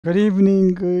Good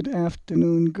evening, good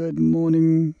afternoon, good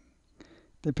morning,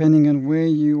 depending on where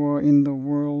you are in the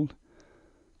world.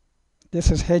 This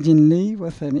is Hedgin Lee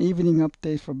with an evening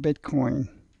update for Bitcoin.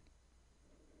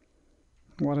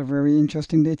 What a very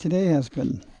interesting day today has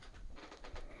been.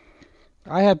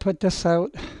 I had put this out.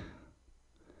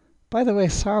 By the way,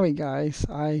 sorry guys,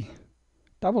 I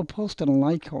double posted on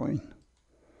Litecoin.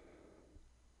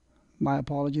 My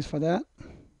apologies for that.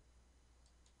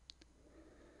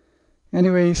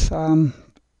 Anyways, the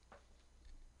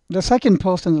second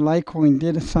post on the Litecoin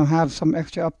did have some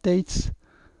extra updates,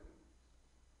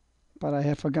 but I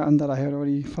had forgotten that I had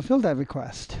already fulfilled that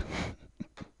request.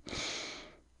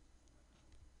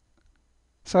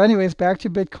 So anyways, back to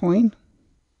Bitcoin.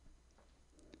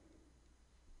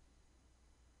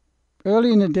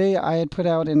 Early in the day, I had put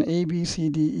out an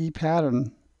ABCDE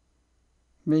pattern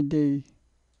midday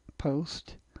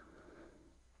post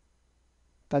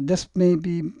that this may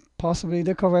be possibly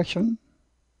the correction.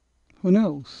 Who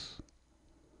knows?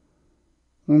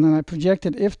 And then I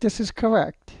projected if this is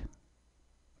correct,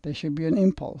 there should be an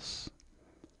impulse.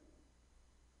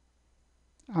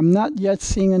 I'm not yet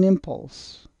seeing an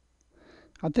impulse.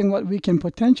 I think what we can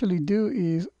potentially do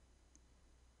is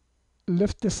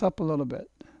lift this up a little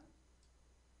bit,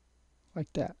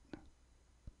 like that.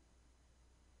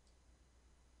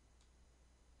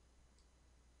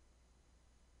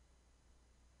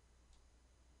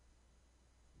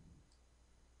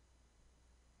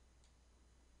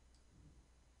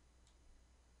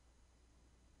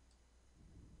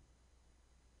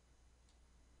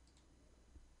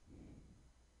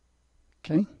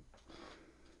 Okay.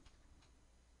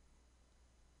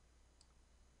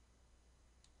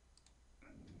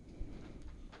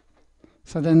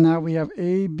 So then now we have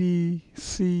A, B,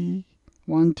 C,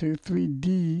 1, 2, 3,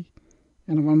 D,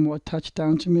 and one more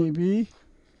touchdown to maybe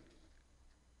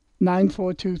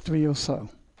 9423 or so.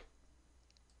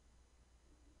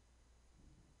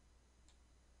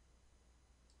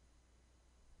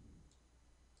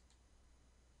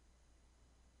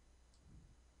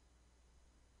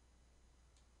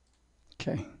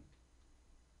 Okay.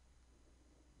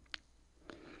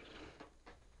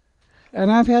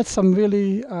 And I've had some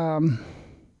really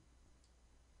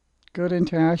good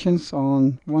interactions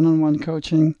on one-on-one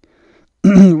coaching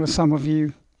with some of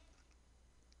you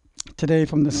today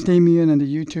from the Steamian and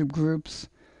the YouTube groups.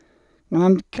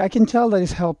 And I can tell that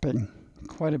it's helping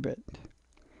quite a bit.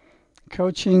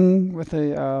 Coaching with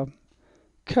a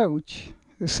coach,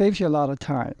 it saves you a lot of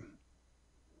time.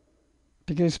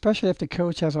 Because especially if the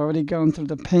coach has already gone through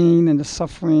the pain and the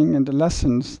suffering and the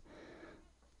lessons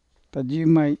that you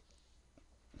might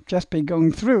just be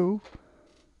going through,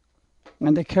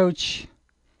 and the coach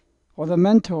or the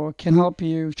mentor can help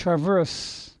you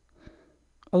traverse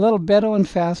a little better and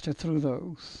faster through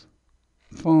those,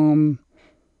 from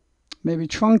maybe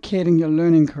truncating your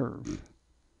learning curve.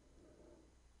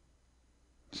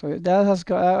 So that has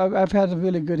got. I've had a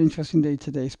really good, interesting day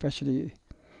today, especially,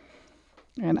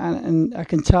 and I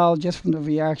can tell just from the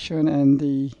reaction and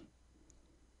the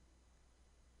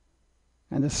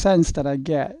sense that I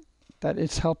get that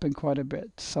it's helping quite a bit.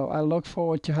 So I look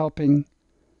forward to helping.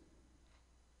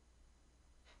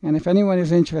 And if anyone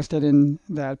is interested in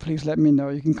that, please let me know.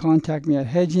 You can contact me at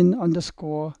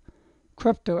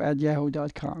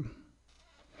hedging_crypto@yahoo.com.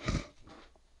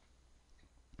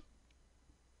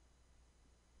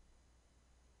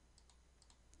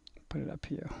 Put it up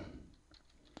here.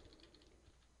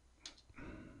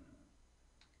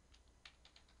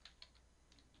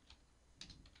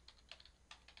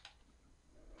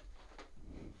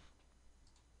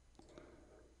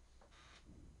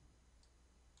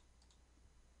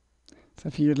 So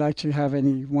if you'd like to have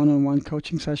any one-on-one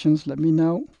coaching sessions, let me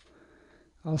know.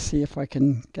 I'll see if I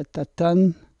can get that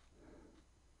done.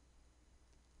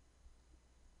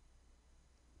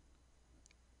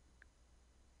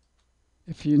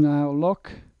 If you now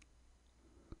look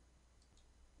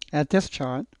at this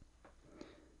chart,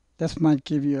 this might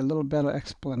give you a little better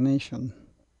explanation.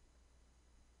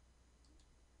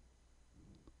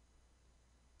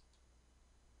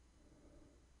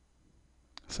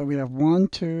 So we have 1,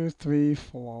 2, 3,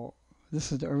 4.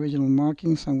 This is the original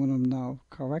marking, so I'm going to now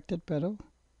correct it better.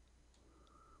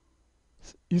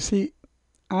 You see,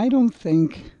 I don't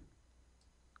think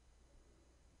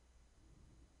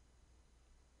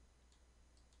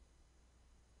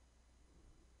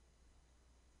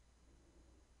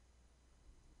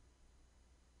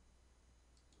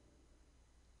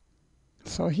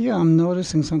so. Here I'm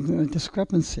noticing something, a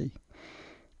discrepancy.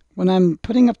 When I'm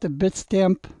putting up the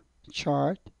Bitstamp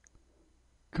chart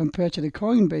compared to the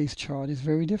Coinbase chart, is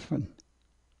very different.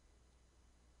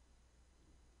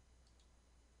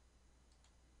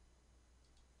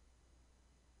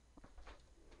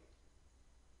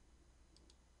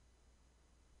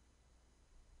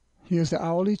 Here's the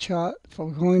hourly chart for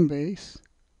Coinbase.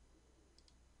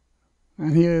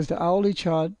 And here is the hourly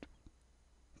chart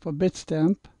for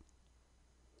Bitstamp.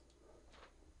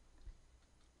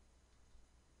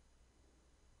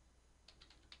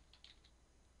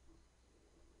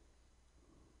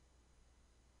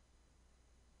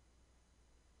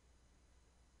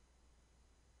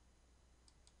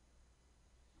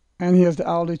 And here's the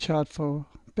hourly chart for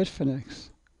Bitfinex.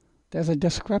 There's a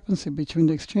discrepancy between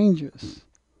the exchanges.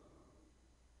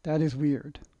 That is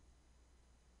weird.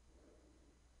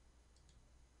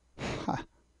 I've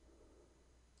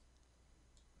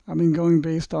been going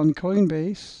based on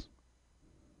Coinbase.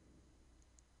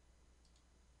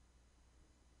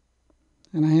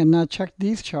 And I had not checked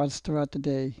these charts throughout the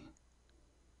day.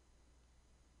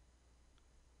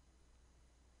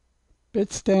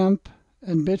 Bitstamp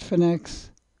and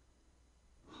Bitfinex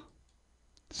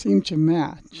seem to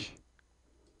match.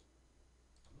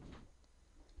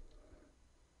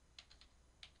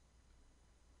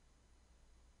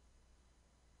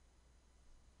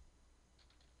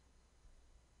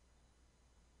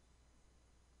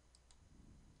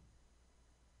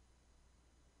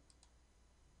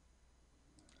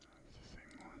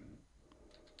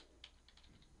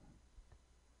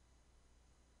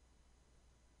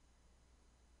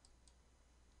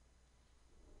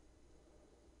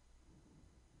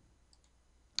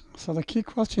 So the key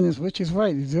question is, which is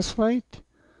right? Is this right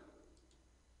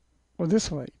or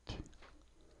this right?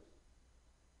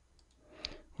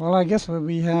 Well, I guess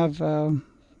we have a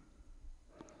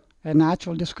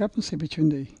natural discrepancy between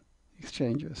the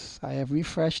exchanges. I have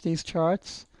refreshed these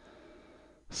charts,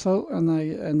 so and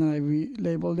I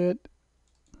relabeled it.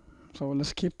 So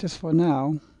let's keep this for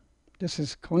now. This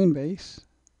is Coinbase.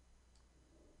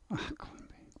 Coinbase.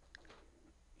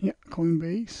 Yeah,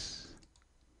 Coinbase.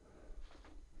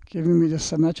 Giving me the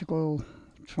symmetrical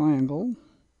triangle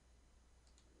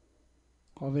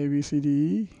of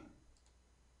ABCDE.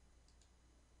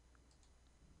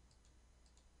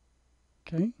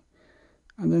 Okay,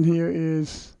 and then here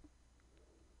is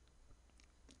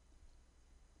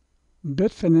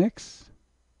Bitfinex,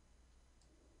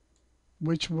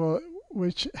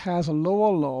 which has a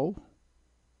lower low,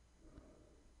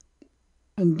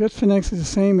 and Bitfinex is the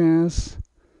same as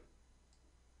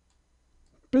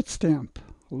Bitstamp,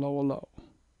 lower low.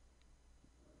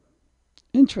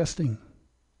 Interesting.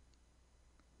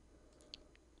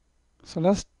 So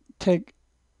let's take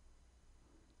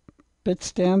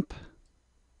Bitstamp,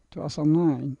 draw some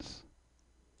lines.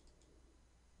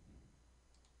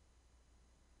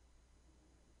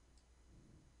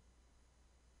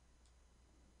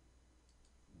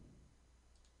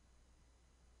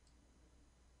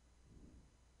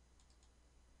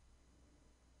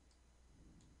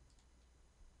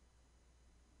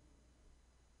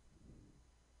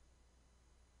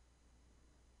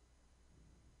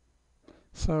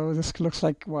 So this looks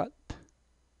like what?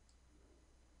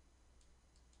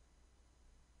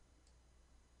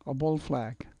 A bull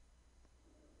flag.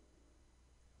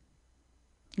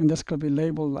 And this could be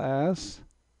labeled as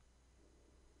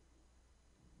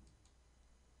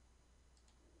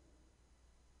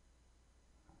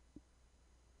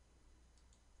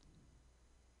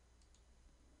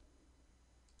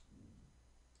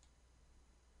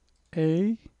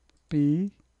A,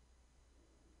 B,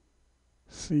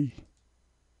 C.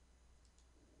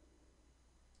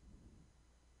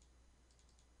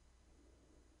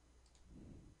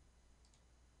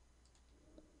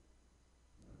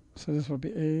 So this will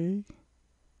be A,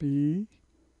 B,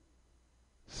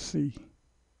 C.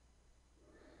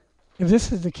 If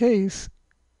this is the case,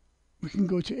 we can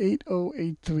go to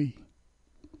 8083.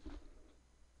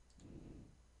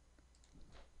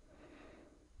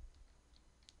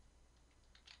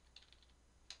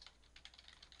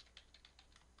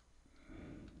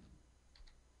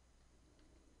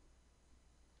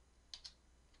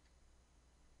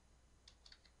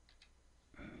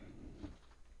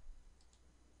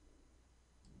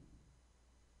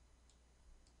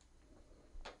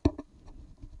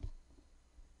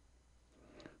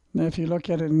 Now if you look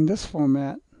at it in this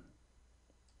format,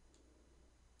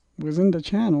 within the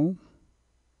channel,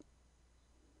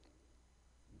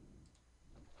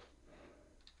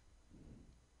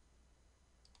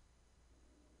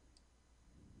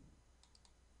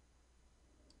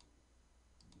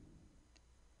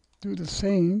 do the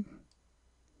same.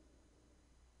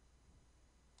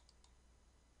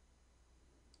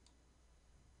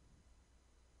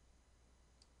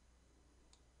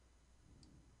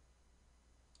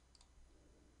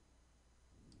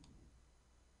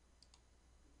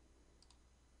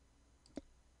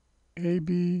 A,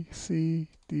 B, C,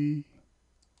 D,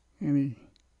 and E.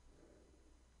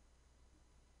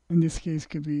 In this case,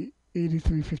 could be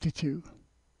 83.52.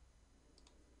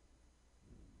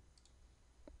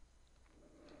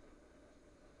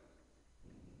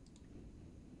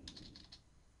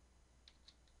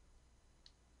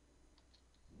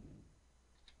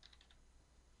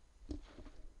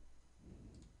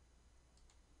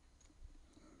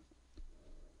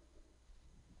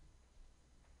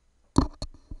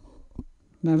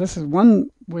 Now this is one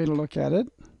way to look at it.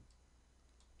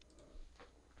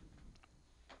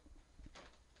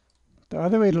 The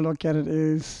other way to look at it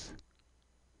is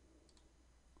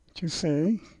to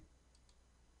say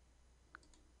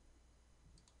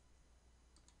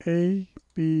A,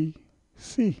 B,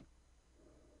 C.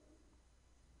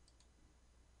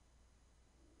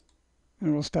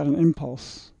 And we'll start an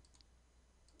impulse.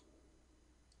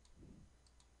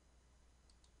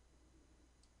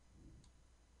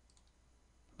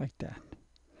 Like that.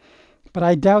 But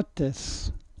I doubt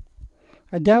this.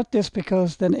 I doubt this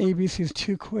because then ABC is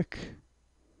too quick.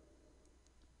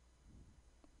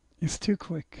 It's too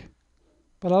quick.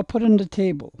 But I'll put it in the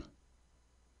table.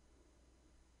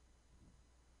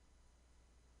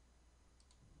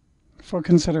 For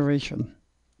consideration.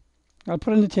 I'll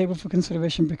put it in the table for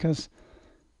consideration because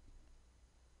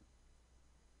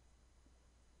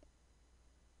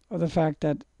of the fact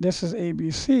that this is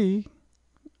ABC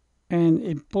and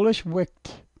it bullish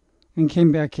wicked and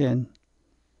came back in.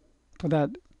 For that,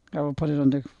 I will put it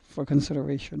under for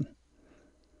consideration.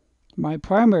 My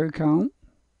primary account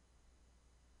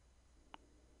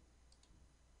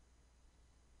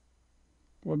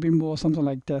would be more something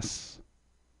like this.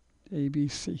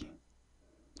 ABC.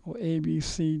 Or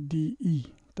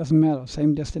ABCDE. Doesn't matter,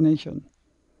 same destination.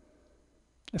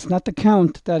 It's not the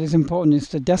count that is important, it's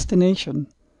the destination.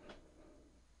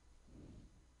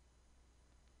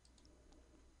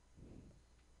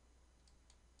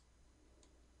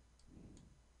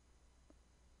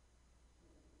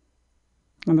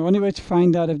 And the only way to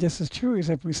find out if this is true is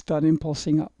if we start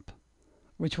impulsing up,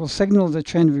 which will signal the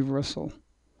trend reversal.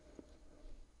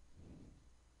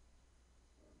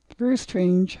 It's very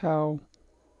strange how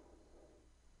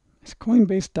is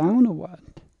Coinbase down or what?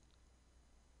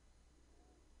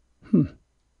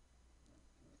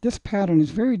 This pattern is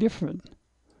very different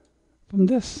from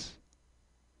this.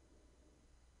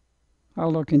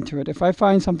 I'll look into it. If I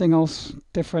find something else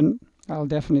different, I'll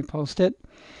definitely post it.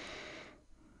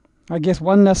 I guess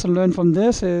one lesson learned from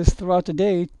this is throughout the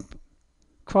day,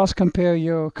 cross-compare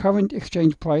your current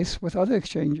exchange price with other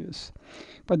exchanges.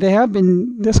 But there have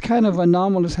been, this kind of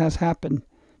anomalous has happened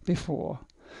before.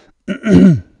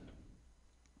 And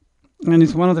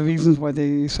it's one of the reasons why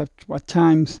they at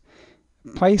times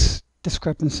price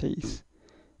discrepancies,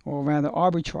 or rather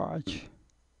arbitrage,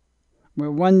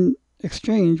 where one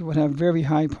exchange would have very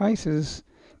high prices,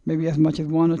 maybe as much as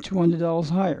 $100 or $200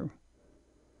 higher.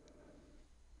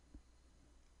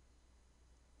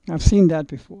 I've seen that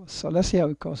before, so let's see how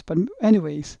it goes. But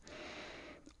anyways,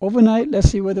 overnight, let's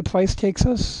see where the price takes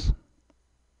us.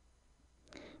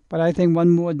 But I think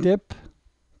one more dip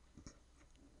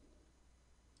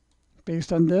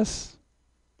based on this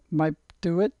might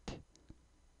do it.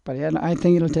 But yeah, I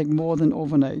think it'll take more than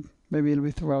overnight. Maybe it'll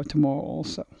be throughout tomorrow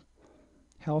also.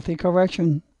 Healthy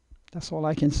correction. That's all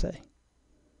I can say.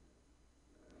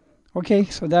 Okay,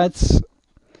 so that's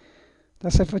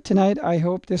it for tonight. I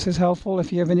hope this is helpful.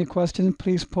 If you have any questions,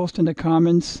 please post in the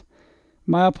comments.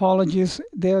 My apologies.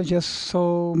 There are just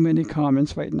so many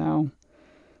comments right now.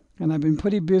 And I've been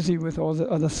pretty busy with all the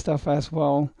other stuff as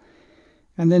well.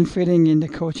 And then fitting in the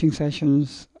coaching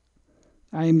sessions.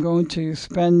 I am going to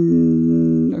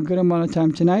spend a good amount of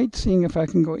time tonight seeing if I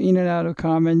can go in and out of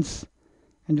comments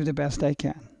and do the best I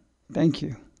can. Thank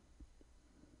you.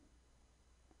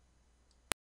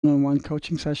 One-on-one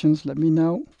coaching sessions, let me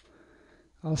know.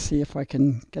 I'll see if I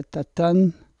can get that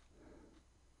done.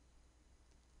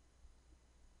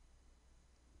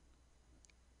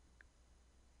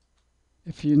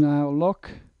 If you now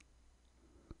look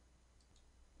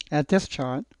at this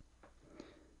chart,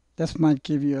 this might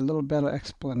give you a little better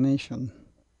explanation.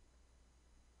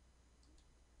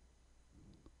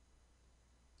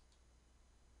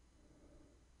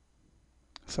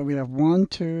 So we have 1,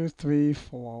 2, 3,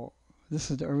 4. This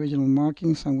is the original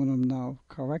marking, so I'm going to now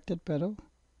correct it better.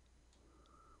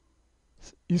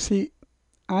 You see,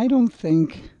 I don't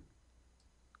think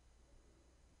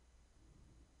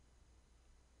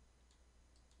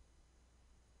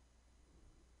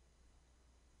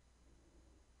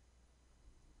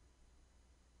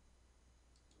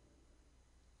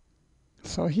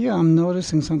so here I'm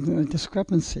noticing something, a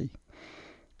discrepancy.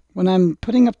 When I'm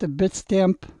putting up the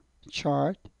Bitstamp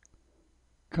chart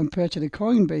compared to the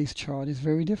Coinbase chart is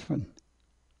very different.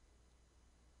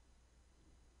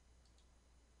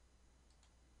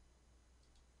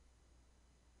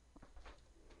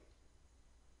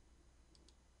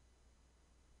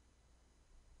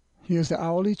 Here's the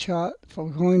hourly chart for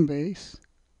Coinbase.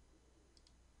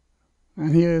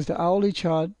 And here's the hourly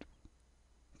chart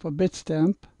for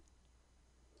Bitstamp.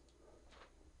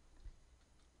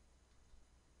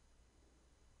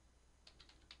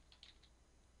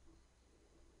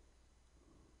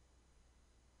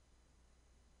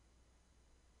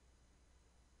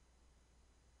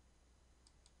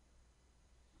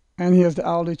 And here's the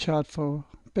hourly chart for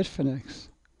Bitfinex.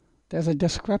 There's a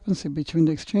discrepancy between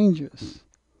the exchanges.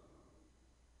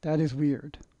 That is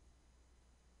weird.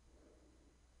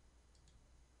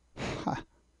 I've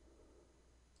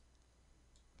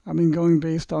been going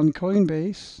based on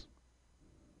Coinbase.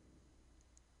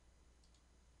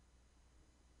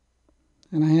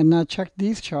 And I had not checked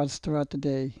these charts throughout the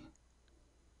day.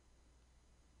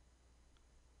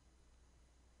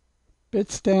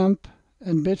 Bitstamp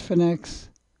and Bitfinex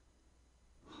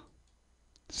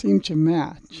seem to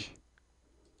match.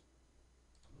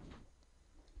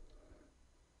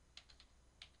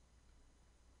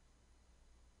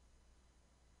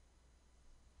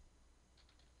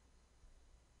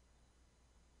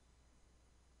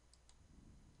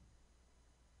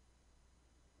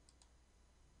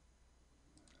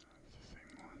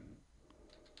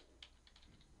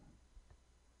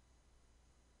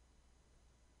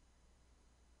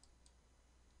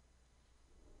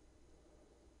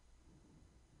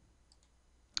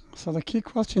 So the key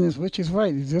question is, which is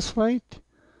right? Is this right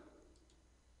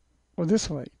or this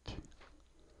right?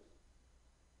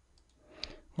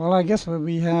 Well, I guess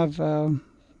we have a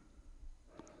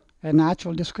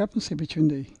natural discrepancy between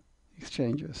the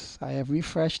exchanges. I have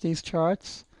refreshed these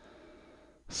charts,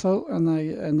 so and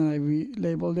I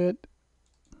relabeled it.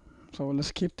 So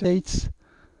let's keep the dates.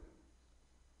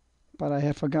 But I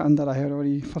have forgotten that I had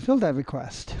already fulfilled that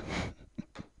request.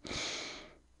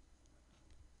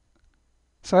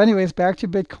 So anyways, back to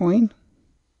Bitcoin.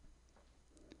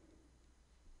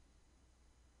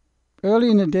 Early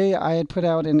in the day, I had put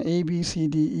out an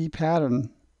ABCDE pattern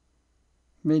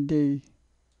midday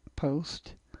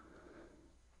post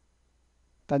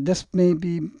that this may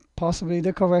be possibly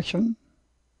the correction.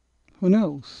 Who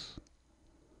knows?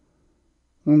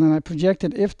 And then I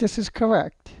projected if this is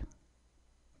correct,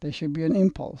 there should be an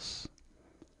impulse.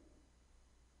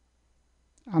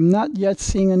 I'm not yet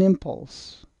seeing an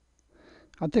impulse.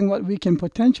 I think what we can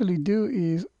potentially do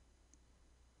is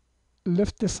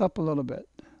lift this up a little bit,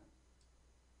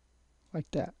 like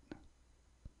that.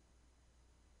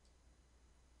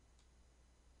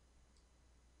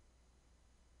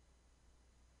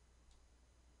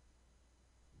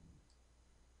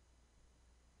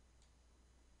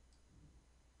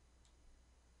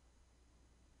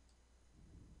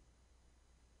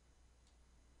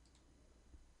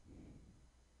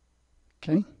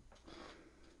 Okay.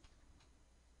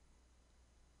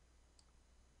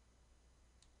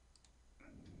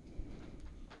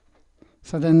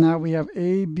 So then now we have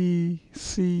A, B,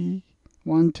 C,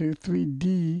 1, 2, 3,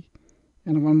 D,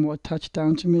 and one more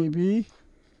touchdown to maybe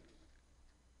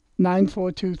 9,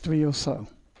 4, 2, 3 or so.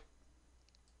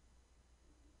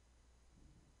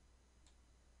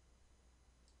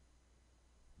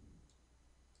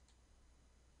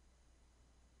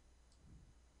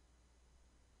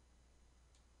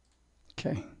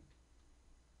 Okay.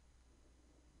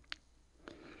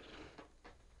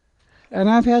 And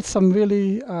I've had some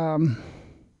really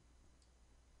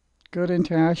good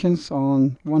interactions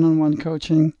on one-on-one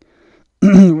coaching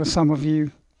with some of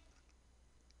you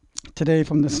today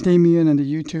from the Steamian and the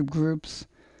YouTube groups.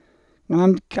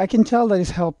 And I can tell that it's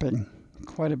helping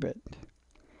quite a bit.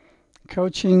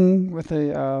 Coaching with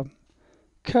a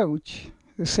coach,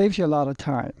 it saves you a lot of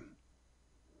time.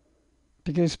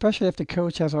 Because especially if the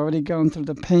coach has already gone through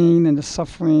the pain and the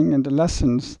suffering and the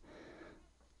lessons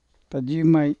that you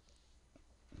might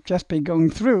just be going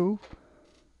through,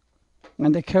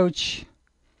 and the coach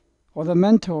or the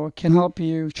mentor can help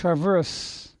you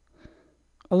traverse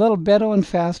a little better and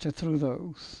faster through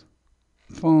those,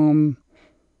 from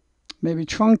maybe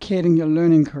truncating your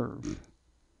learning curve.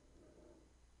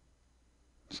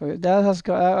 So that has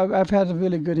got. I've had a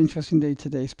really good, interesting day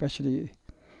today, especially,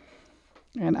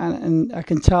 and I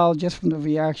can tell just from the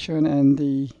reaction and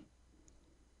the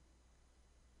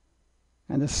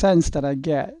sense that I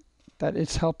get that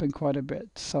it's helping quite a bit.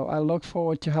 So I look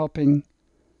forward to helping.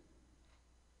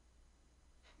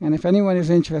 And if anyone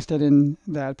is interested in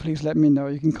that, please let me know.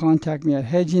 You can contact me at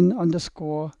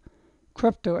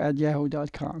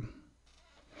hedging_crypto@yahoo.com.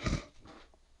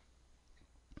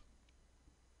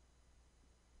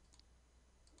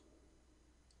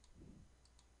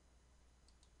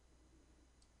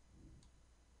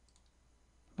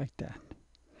 Like that.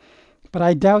 But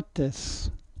I doubt this.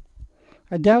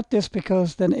 I doubt this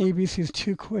because then ABC is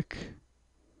too quick.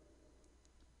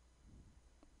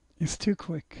 It's too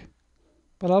quick.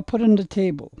 But I'll put it in the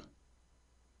table.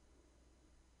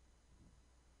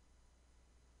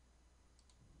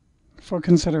 For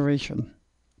consideration.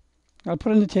 I'll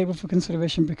put it in the table for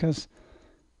consideration because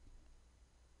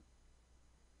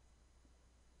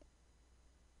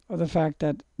of the fact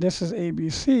that this is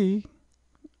ABC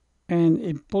and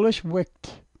it bullish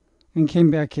wicked and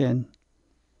came back in.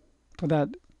 For that,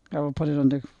 I will put it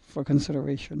under for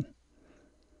consideration.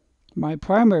 My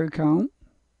primary account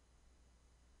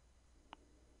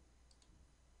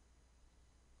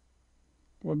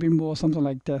would be more something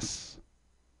like this.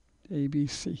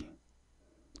 ABC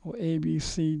or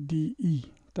ABCDE.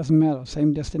 Doesn't matter,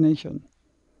 same destination.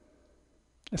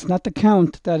 It's not the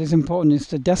count that is important, it's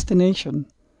the destination.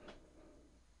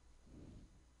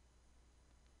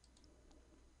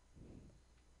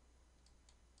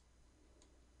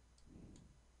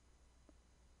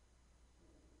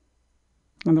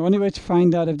 And the only way to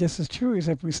find out if this is true is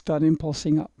if we start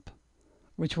impulsing up,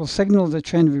 which will signal the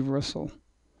trend reversal.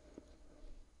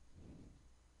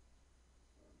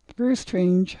 Very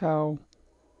strange how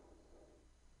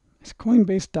is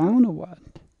Coinbase down or what?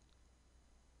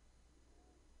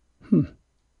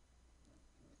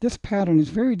 This pattern is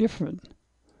very different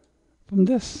from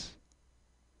this.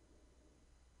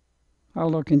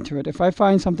 I'll look into it. If I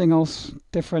find something else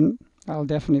different, I'll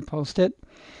definitely post it.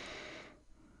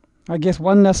 I guess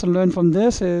one lesson learned from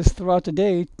this is throughout the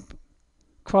day,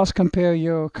 cross-compare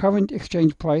your current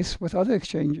exchange price with other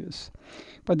exchanges.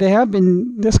 But there have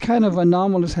been, this kind of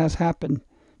anomalous has happened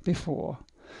before.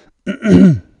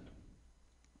 And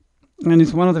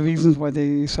it's one of the reasons why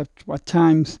they at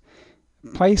times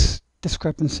price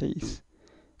discrepancies,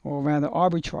 or rather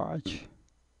arbitrage,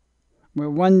 where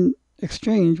one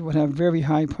exchange would have very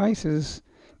high prices,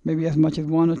 maybe as much as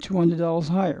 $100 or $200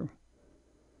 higher.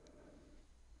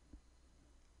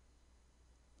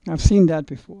 I've seen that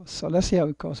before, so let's see how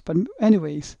it goes. But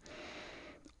anyways,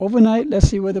 overnight, let's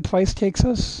see where the price takes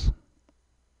us.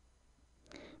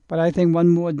 But I think one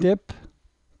more dip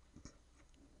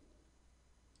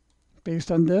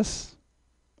based on this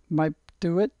might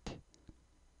do it.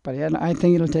 But yeah, I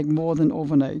think it'll take more than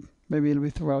overnight. Maybe it'll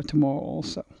be throughout tomorrow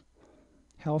also.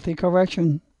 Healthy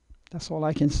correction. That's all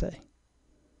I can say.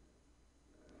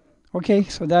 Okay,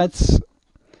 so that's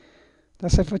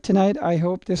it for tonight. I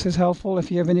hope this is helpful. If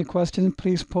you have any questions,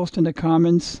 please post in the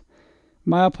comments.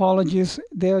 My apologies.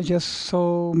 There are just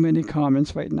so many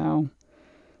comments right now.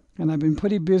 And I've been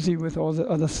pretty busy with all the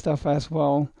other stuff as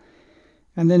well.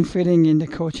 And then fitting in the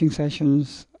coaching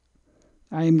sessions.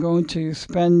 I am going to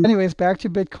spend... Anyways, back to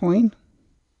Bitcoin.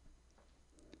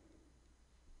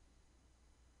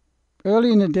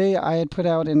 Early in the day, I had put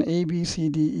out an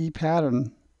ABCDE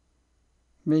pattern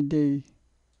midday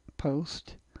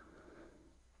post.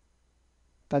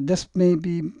 That this may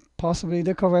be possibly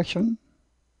the correction.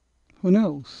 Who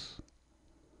knows?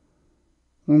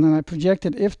 And then I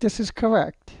projected if this is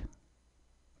correct,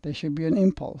 there should be an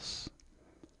impulse.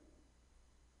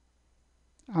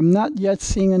 I'm not yet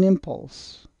seeing an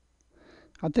impulse.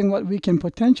 I think what we can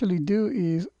potentially do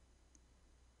is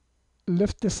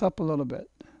lift this up a little bit.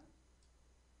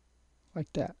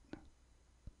 Like that.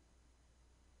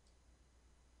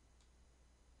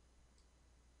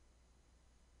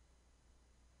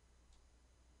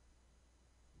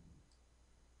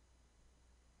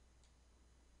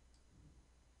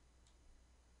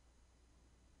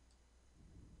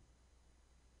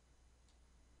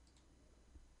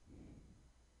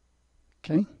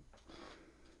 Okay.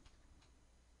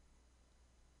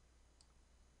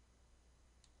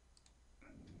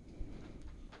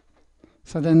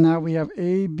 So then now we have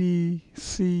A, B,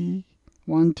 C,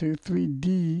 1, 2, 3,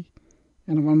 D,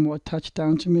 and one more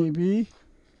touchdown to maybe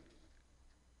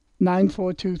 9,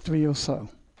 4, 2, 3 or so.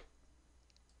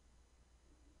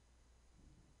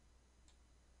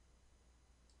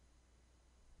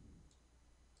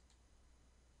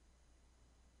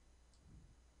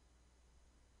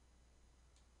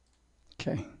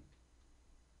 Okay.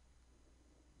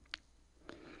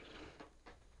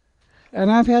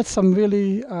 And I've had some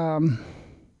really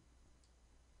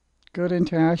good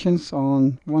interactions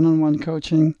on one-on-one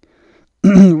coaching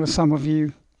with some of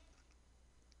you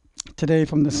today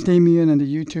from the Steamian and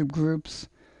the YouTube groups.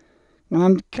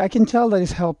 And I can tell that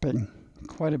it's helping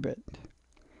quite a bit.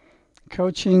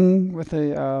 Coaching with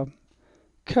a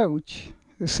coach,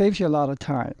 it saves you a lot of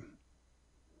time.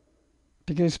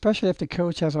 Because especially if the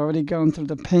coach has already gone through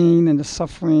the pain and the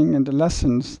suffering and the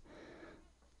lessons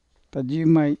that you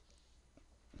might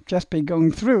just be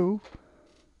going through,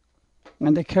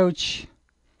 and the coach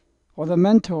or the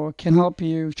mentor can help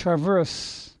you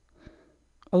traverse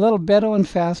a little better and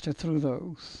faster through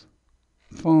those,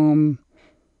 from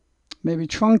maybe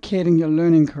truncating your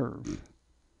learning curve.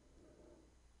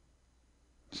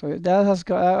 So that has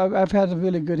got. I've had a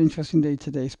really good, interesting day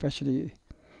today, especially,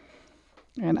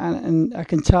 and I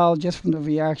can tell just from the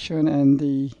reaction and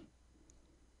the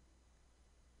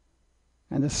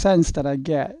sense that I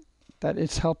get that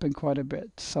it's helping quite a bit.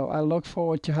 So I look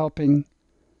forward to helping.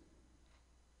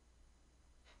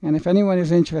 And if anyone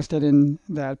is interested in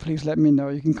that, please let me know.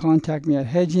 You can contact me at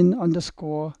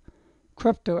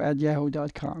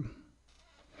hedging_crypto@yahoo.com.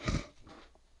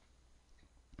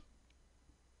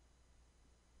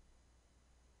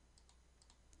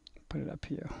 Put it up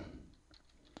here.